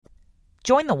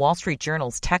Join the Wall Street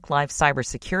Journal's Tech Live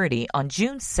Cybersecurity on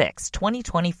June 6,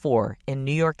 2024 in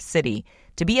New York City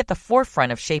to be at the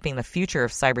forefront of shaping the future of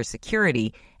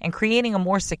cybersecurity and creating a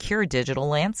more secure digital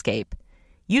landscape.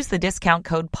 Use the discount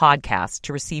code PODCAST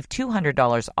to receive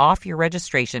 $200 off your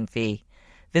registration fee.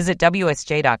 Visit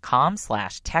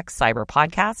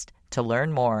WSJ.com/techcyberpodcast to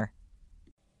learn more.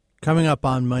 Coming up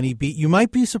on Money Beat, you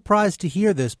might be surprised to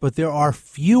hear this, but there are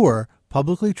fewer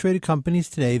publicly traded companies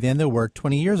today than there were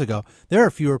 20 years ago. There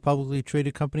are fewer publicly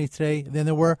traded companies today than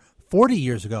there were 40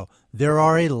 years ago. There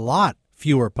are a lot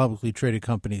fewer publicly traded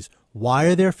companies. Why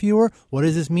are there fewer? What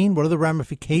does this mean? What are the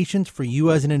ramifications for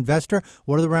you as an investor?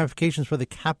 What are the ramifications for the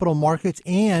capital markets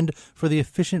and for the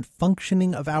efficient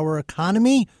functioning of our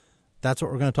economy? That's what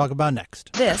we're going to talk about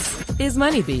next. This is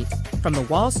Money Beat from the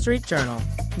Wall Street Journal.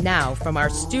 Now, from our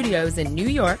studios in New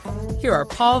York, here are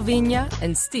Paul Vigna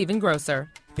and Stephen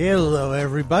Grosser. Hello,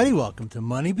 everybody. Welcome to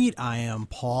Money Beat. I am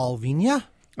Paul Vigna.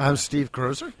 I'm Steve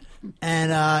Grosser.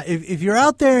 And if you're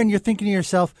out there and you're thinking to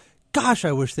yourself, gosh,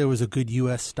 I wish there was a good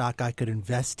U.S. stock I could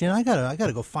invest in. I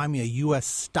gotta go find me a U.S.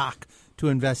 stock to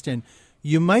invest in.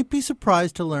 You might be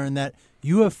surprised to learn that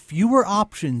you have fewer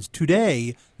options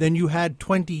today than you had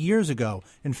 20 years ago.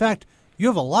 In fact, you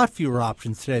have a lot fewer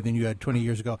options today than you had 20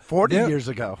 years ago. 40 years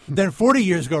ago. Than 40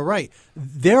 years ago, right.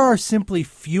 There are simply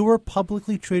fewer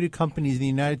publicly traded companies in the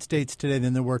United States today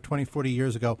than there were 20, 40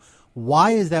 years ago.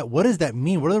 Why is that? What does that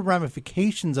mean? What are the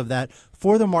ramifications of that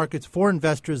for the markets, for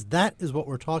investors? That is what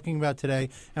we're talking about today.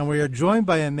 And we are joined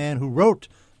by a man who wrote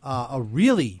a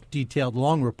really detailed,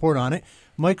 long report on it.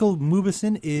 Michael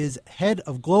Mauboussin is head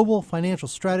of global financial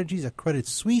strategies at Credit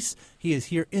Suisse. He is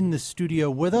here in the studio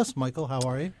with us. Michael, how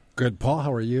are you? Good, Paul.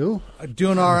 How are you?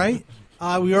 Doing all right.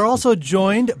 We are also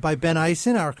joined by Ben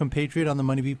Eisen, our compatriot on the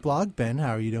Money Beat blog. Ben,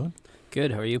 how are you doing?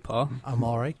 Good. How are you, Paul? I'm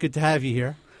all right. Good to have you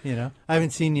here. You know, I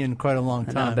haven't seen you in quite a long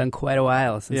time. It's been quite a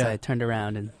while since I turned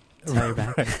around and saw you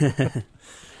back.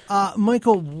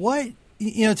 Michael, what,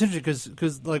 it's interesting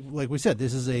because like we said,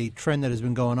 this is a trend that has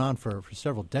been going on for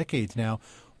several decades now.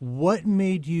 What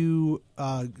made you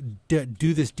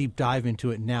do this deep dive into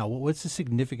it now? What's the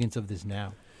significance of this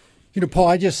now? Paul,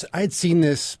 I had seen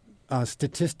this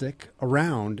statistic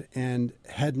around and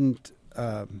hadn't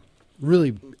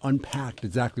really unpacked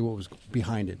exactly what was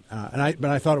behind it. But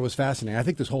I thought it was fascinating. I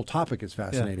think this whole topic is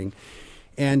fascinating.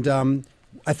 Yeah. And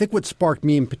I think what sparked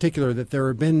me in particular that there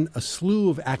have been a slew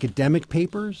of academic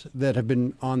papers that have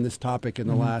been on this topic in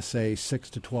the last, say, 6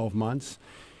 to 12 months.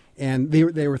 And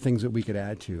they were things that we could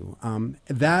add to.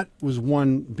 That was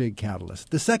one big catalyst.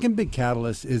 The second big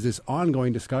catalyst is this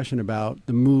ongoing discussion about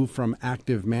the move from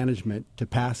active management to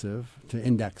passive, to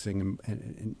indexing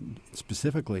and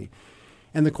specifically.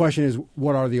 And the question is,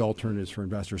 what are the alternatives for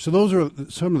investors? So those are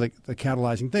some of the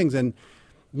catalyzing things. And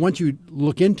once you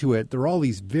look into it, there are all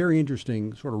these very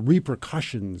interesting sort of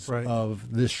repercussions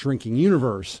of this shrinking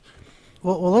universe.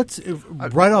 Well, let's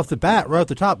right off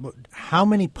the top, how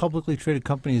many publicly traded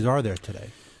companies are there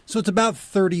today? So it's about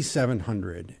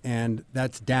 3,700, and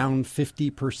that's down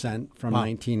 50% from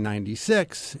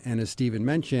 1996. And as Stephen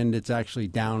mentioned, it's actually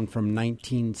down from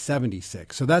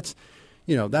 1976. So that's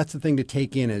the thing to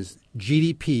take in is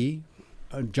GDP,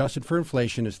 adjusted for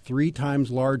inflation, is 3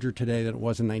 times larger today than it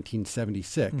was in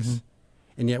 1976.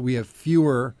 And yet we have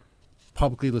fewer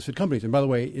publicly listed companies. And by the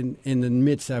way, in the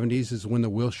mid-'70s is when the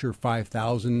Wilshire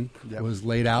 5000 was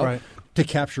laid out to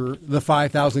capture the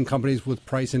 5,000 companies with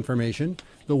price information.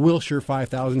 The Wilshire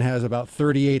 5000 has about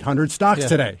 3,800 stocks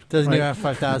today. Doesn't even have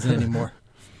 5,000 anymore.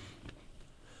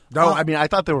 No, I mean, I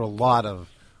thought there were a lot of,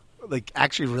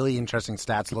 actually really interesting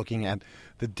stats looking at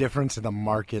the difference in the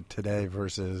market today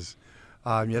versus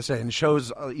yesterday. And it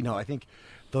shows, I think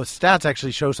those stats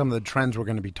actually show some of the trends we're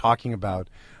going to be talking about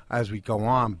as we go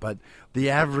on. But the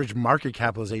average market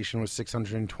capitalization was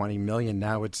 $620 million.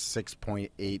 Now it's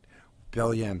 $6.8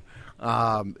 billion.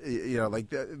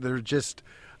 They're just,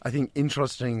 I think,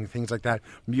 interesting things like that.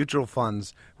 Mutual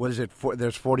funds, what is it?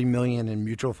 There's 40 million in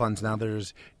mutual funds. Now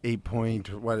there's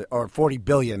 40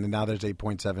 billion, and now there's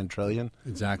 8.7 trillion.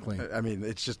 Exactly. I mean,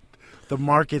 it's just the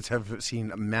markets have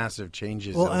seen massive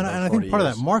changes. Well, and I think part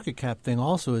of that market cap thing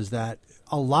also is that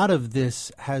a lot of this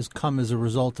has come as a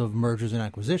result of mergers and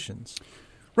acquisitions.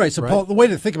 Right. So, Paul, the way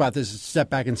to think about this is to step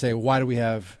back and say, why do we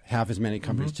have half as many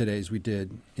companies today as we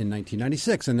did in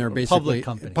 1996? And they're basically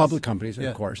public companies,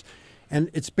 of course. And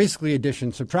it's basically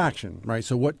addition, subtraction, right?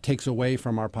 So what takes away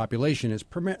from our population is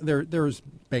there's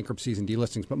bankruptcies and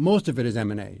delistings, but most of it is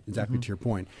M&A, exactly to your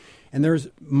point. And there's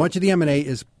much of the M&A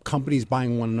is companies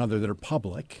buying one another that are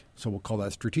public, so we'll call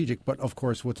that strategic. But, of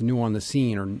course, what's new on the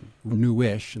scene, or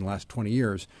newish in the last 20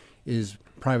 years, is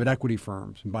private equity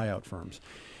firms and buyout firms.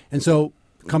 And so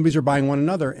companies are buying one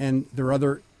another, and there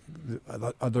are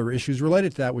other issues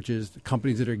related to that, which is the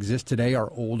companies that exist today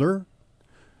are older,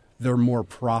 they're more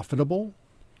profitable,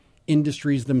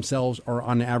 industries themselves are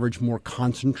on average more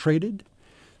concentrated.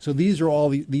 So these are all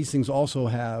these things also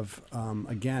have,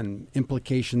 again,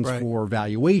 implications for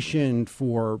valuation,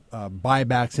 for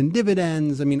buybacks and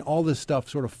dividends. I mean, all this stuff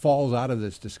sort of falls out of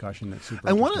this discussion. That's super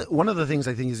interesting. One of the things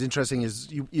I think is interesting is,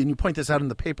 you point this out in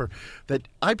the paper, that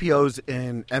IPOs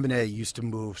and M&A used to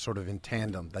move sort of in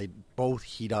tandem. They both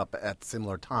heat up at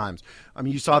similar times. I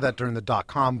mean, you saw that during the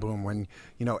dot-com boom when,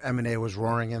 M&A was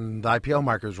roaring and the IPO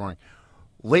market was roaring.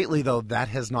 Lately, though, that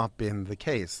has not been the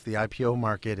case. The IPO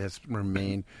market has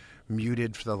remained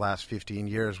muted for the last 15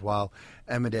 years, while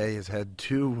M&A has had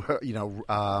two,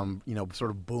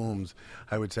 sort of booms.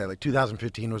 I would say, like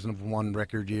 2015 was one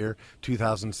record year,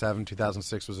 2007,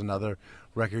 2006 was another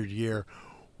record year.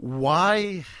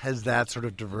 Why has that sort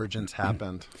of divergence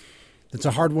happened? It's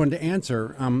a hard one to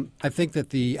answer. I think that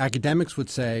the academics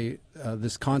would say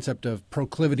this concept of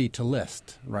proclivity to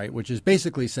list, right, which is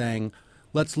basically saying,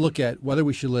 let's look at whether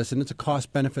we should list, and it's a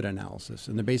cost-benefit analysis.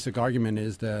 And the basic argument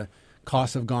is the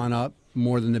costs have gone up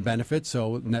more than the benefits,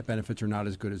 so net benefits are not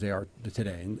as good as they are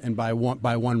today. And by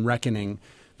one reckoning,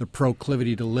 the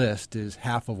proclivity to list is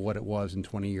half of what it was in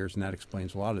 20 years, and that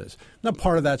explains a lot of this. Now,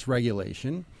 part of that's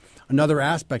regulation. Another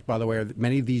aspect, by the way, are that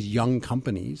many of these young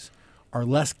companies are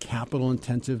less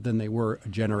capital-intensive than they were a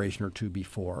generation or two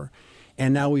before.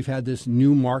 And now we've had this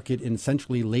new market in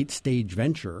essentially late-stage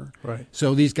venture. Right.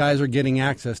 So these guys are getting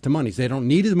access to money. So they don't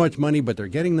need as much money, but they're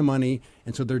getting the money.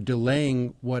 And so they're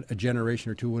delaying what a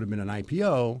generation or two would have been an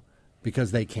IPO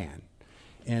because they can.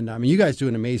 And, I mean, you guys do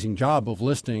an amazing job of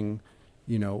listing,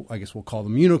 I guess we'll call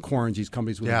them unicorns, these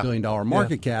companies with $1 billion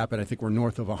market cap. And I think we're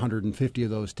north of 150 of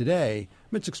those today. I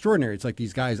mean, it's extraordinary. It's like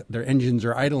these guys, their engines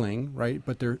are idling, right?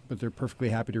 But they're perfectly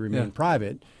happy to remain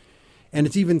private. And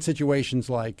it's even situations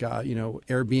like,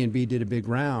 Airbnb did a big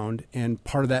round, and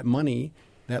part of that money,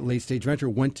 that late-stage venture,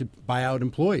 went to buy out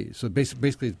employees. So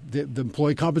basically the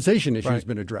employee compensation issue has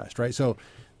been addressed, right? So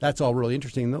that's all really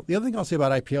interesting. The other thing I'll say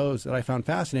about IPOs that I found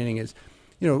fascinating is,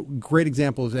 great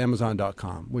example is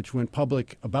Amazon.com, which went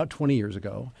public about 20 years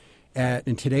ago at,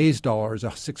 in today's dollars, a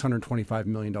 $625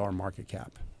 million market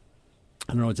cap.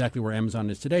 I don't know exactly where Amazon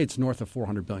is today. It's north of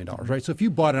 $400 billion, right? So if you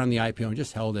bought it on the IPO and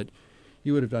just held it,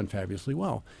 you would have done fabulously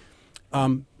well.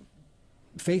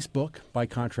 Facebook, by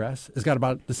contrast, has got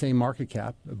about the same market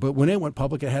cap. But when it went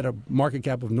public, it had a market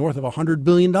cap of north of $100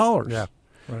 billion. Yeah.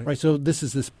 Right. So this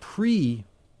is this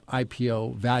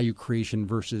pre-IPO value creation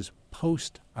versus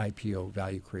post-IPO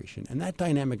value creation. And that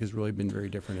dynamic has really been very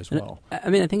different as well. I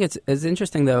mean, I think it's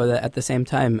interesting, though, that at the same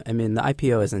time, I mean, the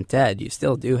IPO isn't dead. You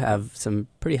still do have some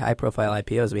pretty high-profile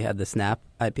IPOs. We had the Snap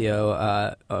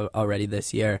IPO already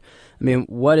this year. I mean,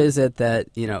 what is it that,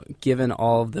 given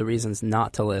all of the reasons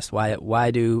not to list,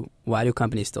 why do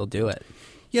companies still do it?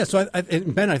 Yeah, so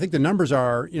Ben, I think the numbers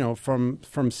are, from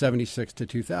 76 to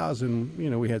 2000,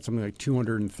 we had something like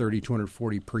 230,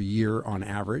 240 per year on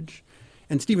average.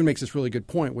 And Stephen makes this really good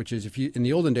point, which is in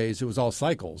the olden days, it was all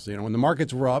cycles. When the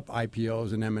markets were up,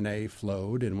 IPOs and M&A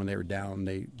flowed, and when they were down,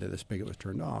 the spigot was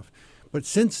turned off. But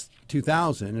since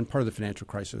 2000, and part of the financial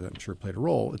crisis I'm sure played a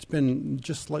role, it's been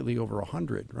just slightly over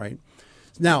 100, right?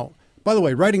 Now, by the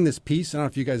way, writing this piece, I don't know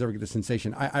if you guys ever get the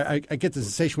sensation. I get the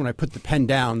sensation when I put the pen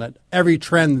down that every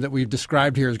trend that we've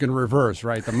described here is going to reverse,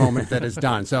 right, the moment that it's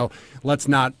done. So let's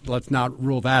not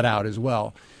rule that out as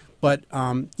well. But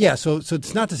so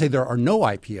it's not to say there are no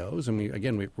IPOs, and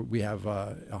we have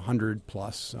 100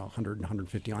 plus, 100 and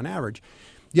 150 on average.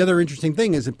 The other interesting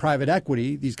thing is in private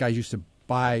equity, these guys used to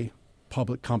buy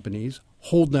public companies,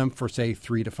 hold them for say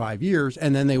 3 to 5 years,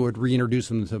 and then they would reintroduce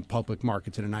them to public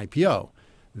markets in an IPO.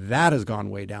 That has gone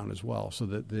way down as well. So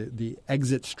the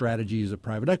exit strategies of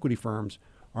private equity firms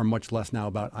are much less now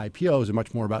about IPOs and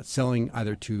much more about selling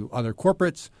either to other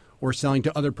corporates or selling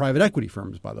to other private equity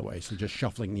firms, by the way. So just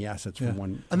shuffling the assets from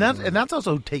one. And that's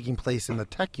also taking place in the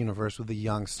tech universe with the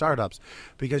young startups,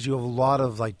 because you have a lot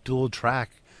of like dual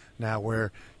track now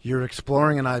where you're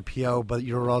exploring an IPO, but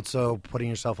you're also putting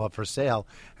yourself up for sale.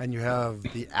 And you have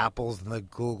the Apples and the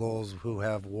Googles who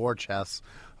have war chests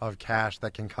of cash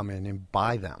that can come in and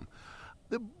buy them.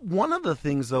 One of the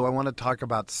things, though, I want to talk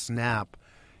about Snap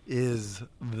is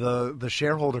the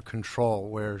shareholder control,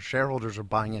 where shareholders are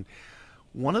buying in.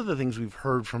 One of the things we've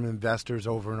heard from investors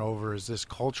over and over is this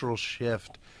cultural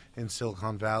shift in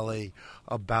Silicon Valley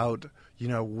about,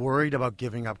 worried about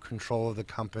giving up control of the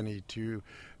company to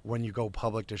when you go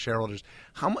public to shareholders.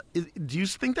 Do you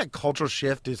think that cultural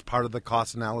shift is part of the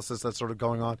cost analysis that's sort of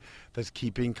going on, that's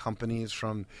keeping companies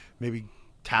from maybe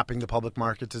tapping the public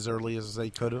markets as early as they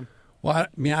could have? Well,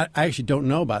 I actually don't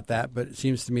know about that, but it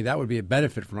seems to me that would be a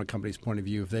benefit from a company's point of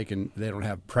view if they don't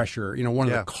have pressure. One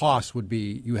of the costs would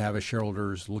be you have a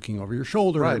shareholders looking over your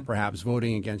shoulder and perhaps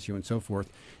voting against you and so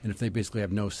forth. And if they basically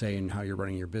have no say in how you're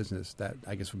running your business, that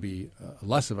I guess would be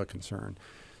less of a concern.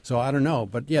 So I don't know,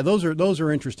 but yeah, those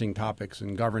are interesting topics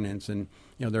in governance, and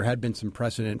there had been some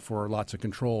precedent for lots of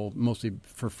control, mostly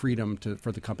for freedom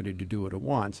for the company to do what it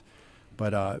wants.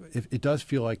 But it does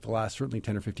feel like the last certainly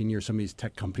 10 or 15 years, some of these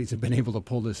tech companies have been able to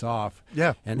pull this off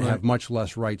and have much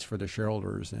less rights for the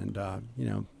shareholders. And,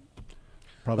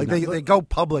 probably they go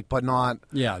public, but not.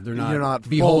 Yeah, they're not. You're not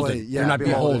beholden. Fully, they're not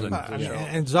beholden.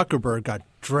 And Zuckerberg got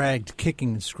dragged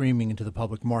kicking and screaming into the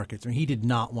public markets. I mean, he did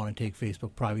not want to take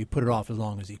Facebook private. He put it off as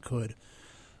long as he could.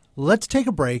 Let's take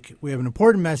a break. We have an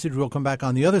important message. We'll come back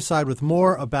on the other side with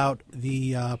more about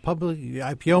the public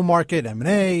IPO market,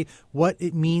 M&A, what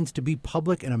it means to be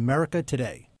public in America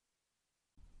today.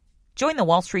 Join the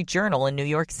Wall Street Journal in New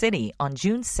York City on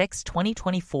June 6,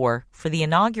 2024 for the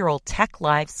inaugural Tech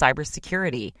Live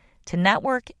Cybersecurity to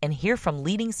network and hear from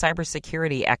leading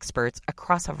cybersecurity experts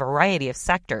across a variety of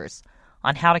sectors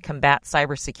on how to combat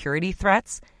cybersecurity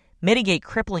threats, mitigate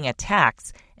crippling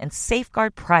attacks, and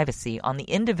safeguard privacy on the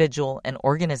individual and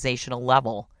organizational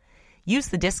level. Use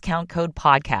the discount code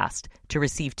PODCAST to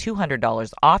receive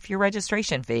 $200 off your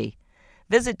registration fee.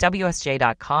 Visit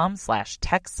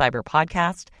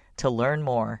WSJ.com/TechCyberPodcast to learn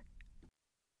more.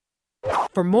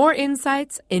 For more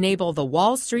insights, enable the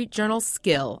Wall Street Journal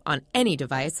skill on any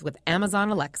device with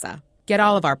Amazon Alexa. Get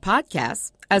all of our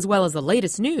podcasts, as well as the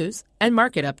latest news and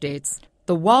market updates.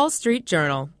 The Wall Street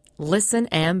Journal. Listen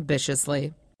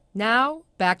ambitiously. Now,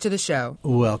 back to the show.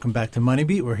 Welcome back to Money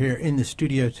Beat. We're here in the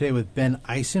studio today with Ben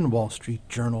Eisen, Wall Street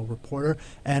Journal reporter,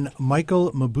 and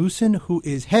Michael Mauboussin, who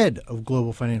is head of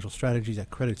global financial strategies at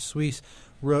Credit Suisse.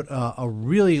 Wrote a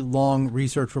really long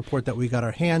research report that we got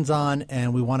our hands on,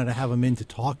 and we wanted to have him in to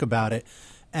talk about it.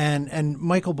 And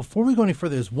Michael, before we go any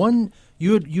further, there's one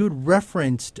you had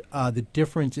referenced the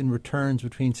difference in returns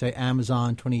between, say,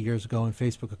 Amazon 20 years ago and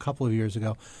Facebook a couple of years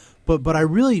ago. But I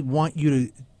really want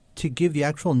you to give the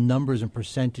actual numbers and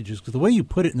percentages, because the way you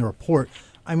put it in the report,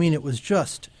 I mean, it was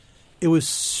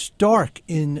stark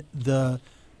in the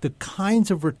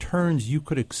kinds of returns you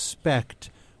could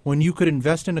expect when you could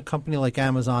invest in a company like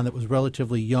Amazon that was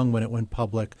relatively young when it went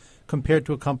public compared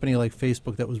to a company like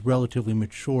Facebook that was relatively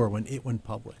mature when it went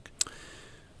public.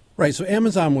 Right. So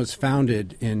Amazon was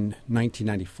founded in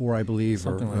 1994, I believe.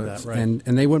 Something like that, right. And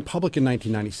they went public in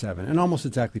 1997, and almost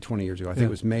exactly 20 years ago. I think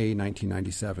it was May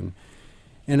 1997.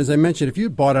 And as I mentioned, if you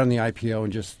had bought on the IPO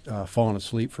and just fallen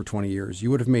asleep for 20 years,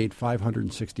 you would have made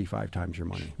 565 times your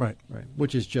money. Right.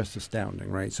 Which is just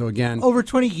astounding, right? So again, over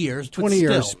 20 years, 20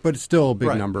 years, but it's still a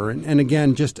big number. And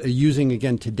again, just using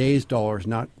today's dollars,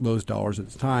 not those dollars at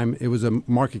the time, it was a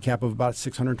market cap of about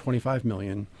 $625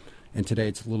 million, and today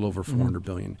it's a little over $400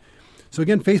 billion. So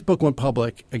again, Facebook went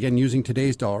public, again, using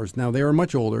today's dollars. Now, they were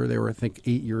much older. They were, I think,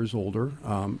 8 years older,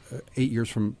 8 years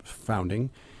from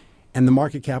founding. And the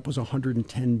market cap was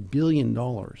 $110 billion.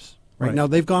 Right now,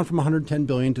 they've gone from $110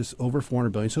 billion to over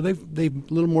 $400 billion. So they've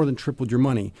a little more than tripled your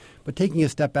money. But taking a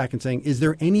step back and saying, is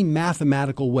there any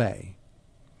mathematical way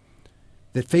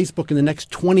that Facebook in the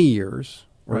next 20 years,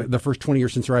 or the first 20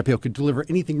 years since their IPO, could deliver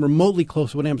anything remotely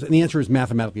close to what Amazon? And the answer is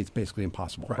mathematically, it's basically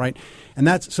impossible, right? And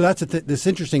that's this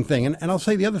interesting thing. And I'll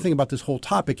say the other thing about this whole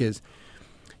topic is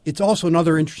it's also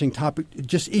another interesting topic,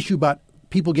 just issue about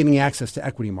people getting access to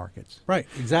equity markets. Right,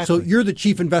 exactly. So you're the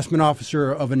chief investment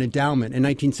officer of an endowment in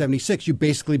 1976. You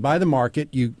basically buy the market,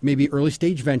 you maybe early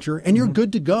stage venture, and you're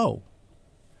good to go.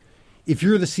 If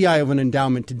you're the CIO of an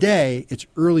endowment today, it's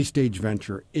early stage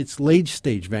venture, it's late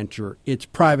stage venture, it's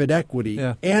private equity,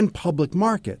 and public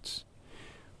markets.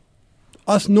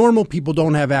 Us normal people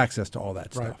don't have access to all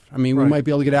that stuff. I mean, we might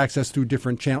be able to get access through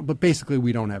different channels, but basically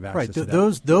we don't have access to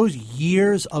that. Those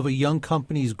years of a young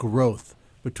company's growth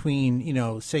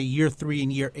between, say year 3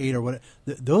 and year 8 or what,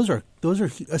 those are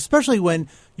especially when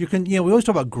you can, we always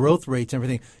talk about growth rates and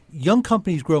everything. Young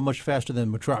companies grow much faster than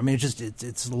mature. I mean,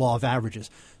 it's the law of averages.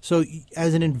 So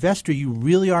as an investor, you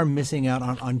really are missing out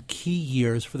on key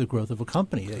years for the growth of a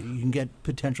company that you can get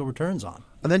potential returns on.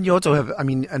 And then you also have,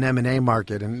 an M&A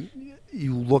market, and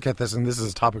you look at this, and this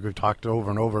is a topic we've talked over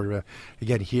and over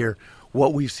again here.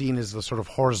 What we've seen is the sort of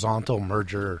horizontal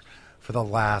merger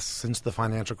for since the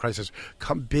financial crisis,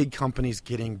 big companies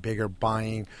getting bigger,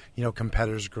 buying,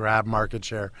 competitors, grab market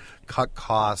share, cut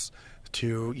costs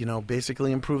to,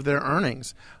 basically improve their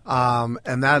earnings.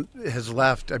 And that has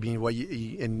left,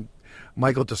 and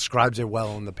Michael describes it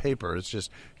well in the paper. It's just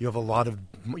you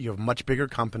have much bigger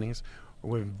companies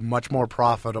We're much more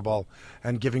profitable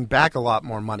and giving back a lot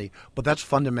more money. But that's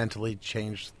fundamentally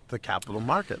changed the capital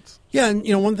markets. Yeah,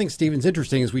 and one thing, Stephen's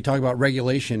interesting is we talk about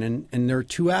regulation, and there are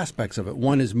two aspects of it.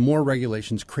 One is more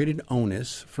regulations created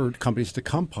onus for companies to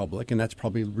come public, and that's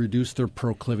probably reduced their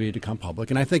proclivity to come public.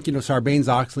 And I think,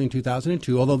 Sarbanes-Oxley in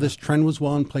 2002, although this trend was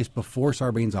well in place before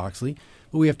Sarbanes-Oxley,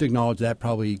 but we have to acknowledge that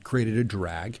probably created a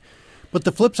drag. But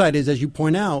the flip side is, as you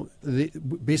point out,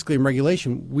 basically in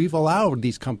regulation, we've allowed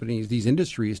these companies, these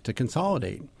industries to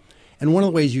consolidate. And one of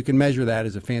the ways you can measure that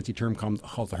is a fancy term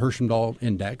called the Herfindahl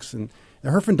Index. And the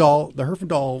Herfindahl,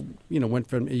 went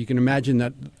from, you can imagine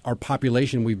that our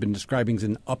population we've been describing is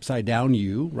an upside down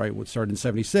U, right? What started in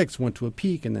 76, went to a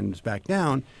peak, and then it's back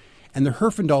down. And the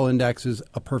Herfindahl Index is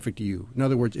a perfect U. In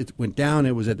other words, it went down,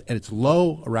 it was at its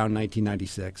low around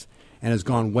 1996, and has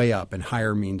gone way up, and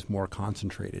higher means more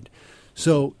concentrated.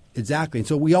 So exactly. And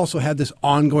so we also had this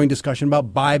ongoing discussion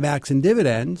about buybacks and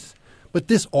dividends, but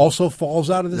this also falls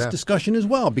out of this discussion as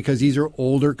well, because these are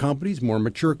older companies, more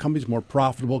mature companies, more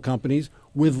profitable companies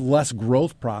with less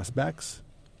growth prospects.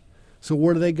 So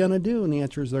what are they going to do? And the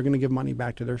answer is they're going to give money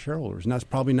back to their shareholders, and that's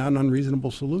probably not an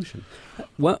unreasonable solution.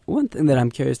 One thing that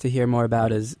I'm curious to hear more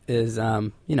about is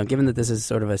given that this is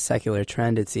sort of a secular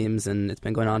trend, it seems, and it's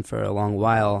been going on for a long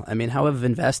while. I mean, how have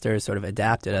investors sort of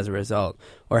adapted as a result,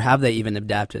 or have they even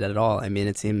adapted at all? I mean,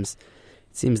 it seems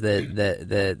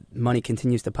that money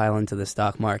continues to pile into the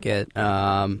stock market,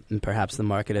 and perhaps the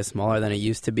market is smaller than it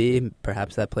used to be.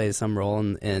 Perhaps that plays some role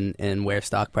in where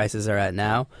stock prices are at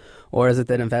now. Or is it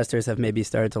that investors have maybe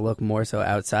started to look more so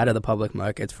outside of the public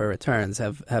markets for returns?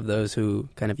 Have those who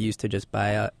kind of used to just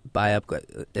buy up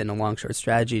in a long-short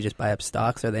strategy, just buy up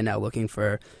stocks, are they now looking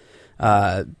for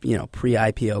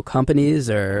pre-IPO companies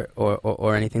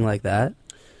or anything like that?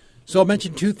 So I'll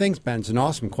mention two things, Ben. It's an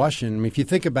awesome question. I mean,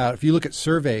 if you look at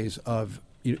surveys of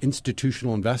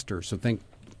institutional investors, so think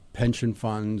pension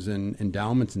funds and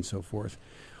endowments and so forth,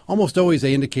 almost always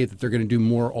they indicate that they're going to do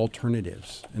more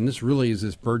alternatives. And this really is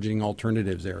this burgeoning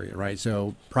alternatives area, right?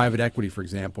 So private equity, for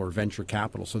example, or venture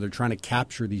capital. So they're trying to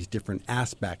capture these different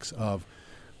aspects of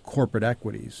corporate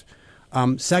equities.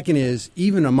 Second is,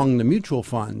 even among the mutual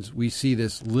funds, we see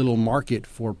this little market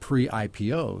for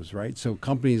pre-IPOs, right? So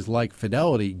companies like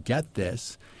Fidelity get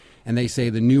this, and they say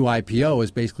the new IPO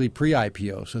is basically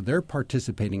pre-IPO. So they're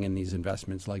participating in these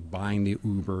investments, like buying the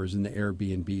Ubers and the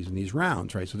Airbnbs in these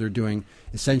rounds, right? So they're doing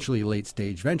essentially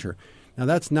late-stage venture. Now,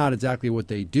 that's not exactly what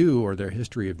they do or their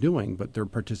history of doing, but they're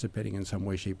participating in some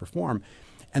way, shape, or form.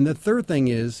 And the third thing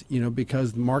is,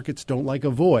 because markets don't like a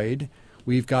void,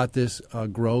 we've got this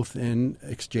growth in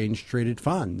exchange-traded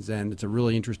funds. And it's a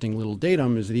really interesting little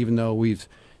datum is that even though we've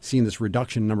seen this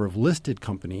reduction in number of listed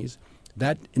companies,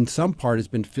 that in some part has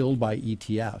been filled by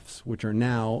ETFs, which are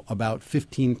now about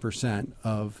 15%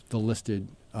 of the listed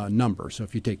number. So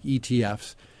if you take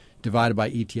ETFs divided by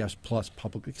ETFs plus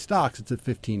public stocks, it's a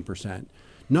 15%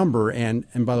 number. And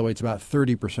by the way, it's about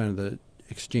 30% of the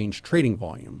exchange trading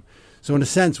volume. So in a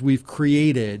sense, we've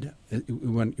created,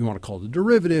 when you want to call it a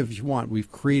derivative, if you want,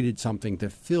 we've created something to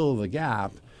fill the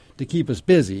gap to keep us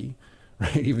busy,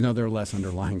 right? Even though there are less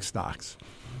underlying stocks.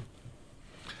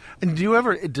 And do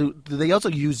they also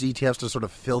use ETFs to sort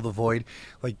of fill the void,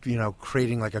 like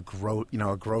creating like a growth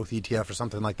ETF or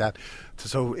something like that,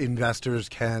 so investors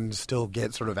can still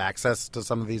get sort of access to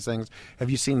some of these things?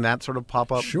 Have you seen that sort of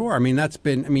pop up? Sure.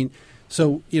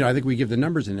 So I think we give the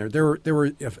numbers in there. There were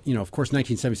of course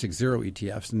 1976 zero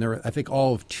ETFs, and there were I think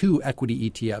all of 2 equity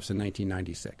ETFs in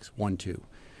 1996, 2.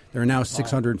 There are now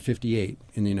 658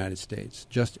 in the United States,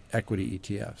 just equity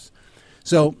ETFs.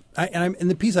 So, in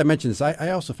the piece I mentioned this, I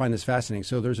also find this fascinating.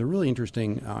 So there's a really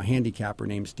interesting handicapper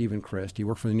named Stephen Christ. He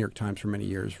worked for the New York Times for many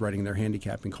years, writing their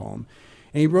handicapping column.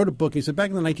 And he wrote a book. He said back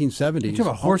in the 1970s. You're talking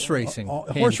about horse racing.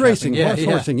 Horse racing. And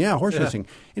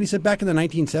he said back in the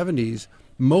 1970s,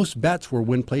 most bets were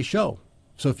win, play, show.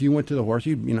 So if you went to the horse,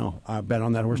 you'd bet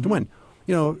on that horse to win.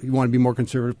 You want to be more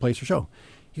conservative, place or show.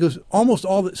 He goes, almost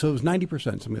all so it was 90%,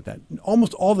 something like that.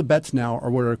 Almost all the bets now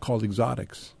are what are called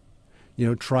exotics.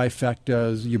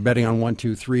 Trifectas, you're betting on 1,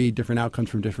 2, 3 different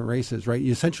outcomes from different races, right?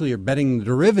 You essentially are betting the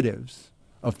derivatives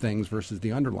of things versus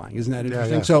the underlying. Isn't that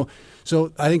interesting? Yeah.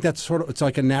 So I think that's it's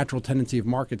like a natural tendency of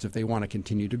markets, if they want to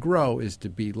continue to grow, is to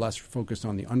be less focused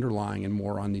on the underlying and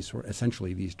more on these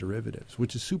essentially these derivatives,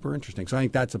 which is super interesting. So I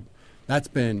think that's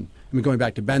been, going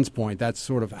back to Ben's point, that's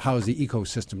sort of how has the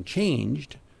ecosystem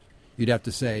changed. You'd have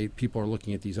to say people are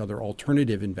looking at these other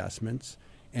alternative investments.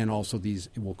 And also these,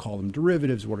 we'll call them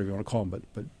derivatives, whatever you want to call them,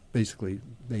 but basically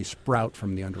they sprout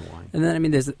from the underlying. And then,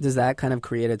 does that kind of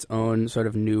create its own sort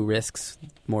of new risks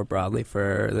more broadly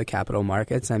for the capital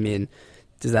markets?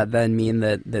 does that then mean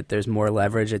that there's more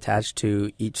leverage attached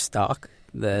to each stock?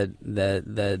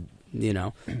 That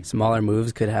smaller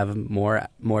moves could have more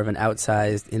of an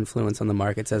outsized influence on the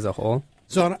markets as a whole?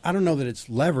 So I don't know that it's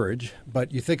leverage,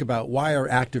 but you think about why are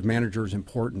active managers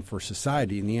important for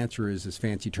society, and the answer is this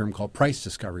fancy term called price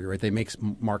discovery, right? They make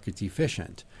markets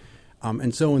efficient.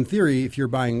 And so in theory, if you're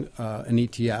buying an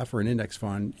ETF or an index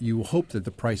fund, you hope that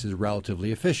the price is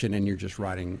relatively efficient and you're just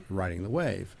riding the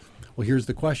wave. Well, here's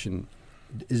the question.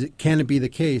 Can it be the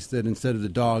case that instead of the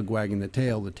dog wagging the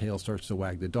tail starts to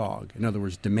wag the dog? In other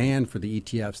words, demand for the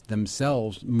ETFs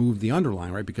themselves move the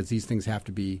underlying, right? Because these things have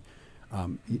to be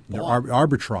they're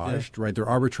arbitraged, right? They're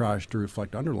arbitraged to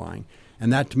reflect underlying.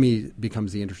 And that, to me,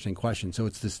 becomes the interesting question. So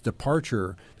it's this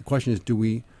departure. The question is, do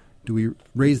we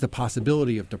raise the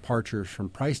possibility of departures from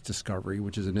price discovery,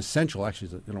 which is an essential,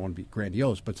 actually, I don't want to be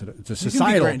grandiose, but it's a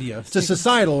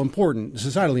societally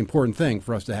important thing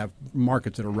for us to have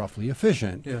markets that are roughly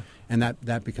efficient. Yeah. And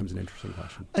that becomes an interesting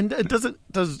question. And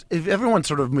if everyone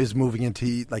sort of is moving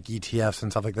into like ETFs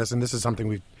and stuff like this, and this is something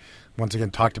we've once again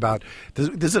talked about, does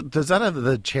that have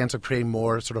the chance of creating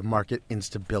more sort of market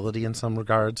instability in some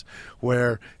regards,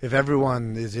 where if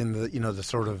everyone is in the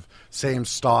sort of same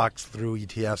stocks through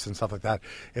ETFs and stuff like that,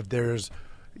 if there's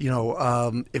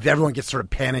if everyone gets sort of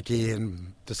panicky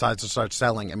and decides to start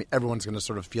selling, I mean, everyone's going to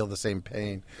sort of feel the same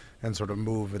pain and sort of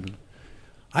move. And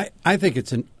I think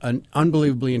it's an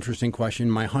unbelievably interesting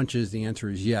question. My hunch is the answer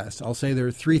is yes. I'll say there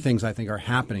are three things I think are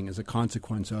happening as a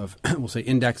consequence of, we'll say,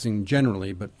 indexing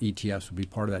generally, but ETFs would be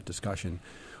part of that discussion.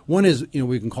 One is,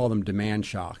 we can call them demand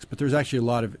shocks, but there's actually a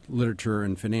lot of literature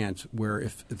in finance where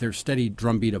if there's steady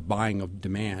drumbeat of buying of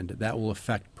demand, that will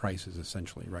affect prices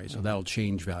essentially, right? So that will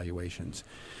change valuations.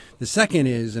 The second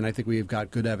is, and I think we've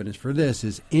got good evidence for this,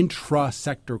 is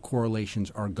intra-sector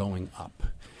correlations are going up.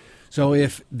 So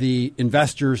if the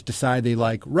investors decide they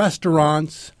like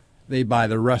restaurants, they buy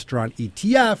the restaurant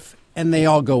ETF, and they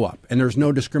all go up. And there's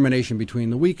no discrimination between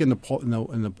the weak and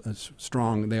the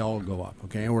strong. They all go up,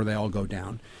 okay, or they all go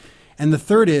down. And the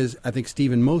third is, I think,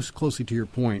 Stephen, most closely to your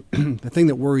point, the thing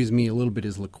that worries me a little bit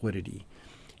is liquidity.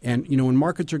 And, when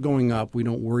markets are going up, we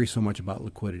don't worry so much about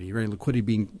liquidity, right? Liquidity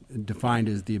being defined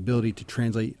as the ability to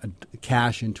translate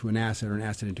cash into an asset or an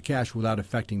asset into cash without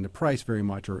affecting the price very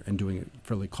much and doing it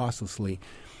fairly costlessly.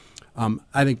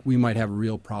 I think we might have a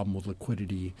real problem with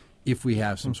liquidity if we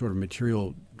have some sort of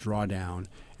material drawdown,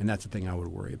 and that's the thing I would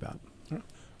worry about.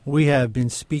 We have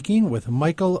been speaking with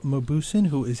Michael Mauboussin,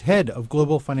 who is head of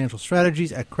global financial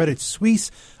strategies at Credit Suisse.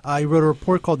 He wrote a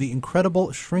report called The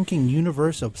Incredible Shrinking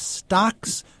Universe of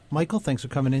Stocks. Michael, thanks for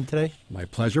coming in today. My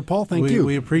pleasure, Paul. Thank you.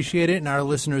 We appreciate it, and our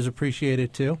listeners appreciate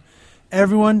it, too.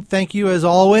 Everyone, thank you, as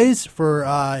always,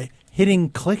 for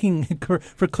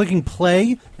clicking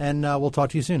play, and we'll talk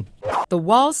to you soon. The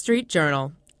Wall Street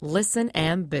Journal. Listen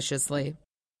ambitiously.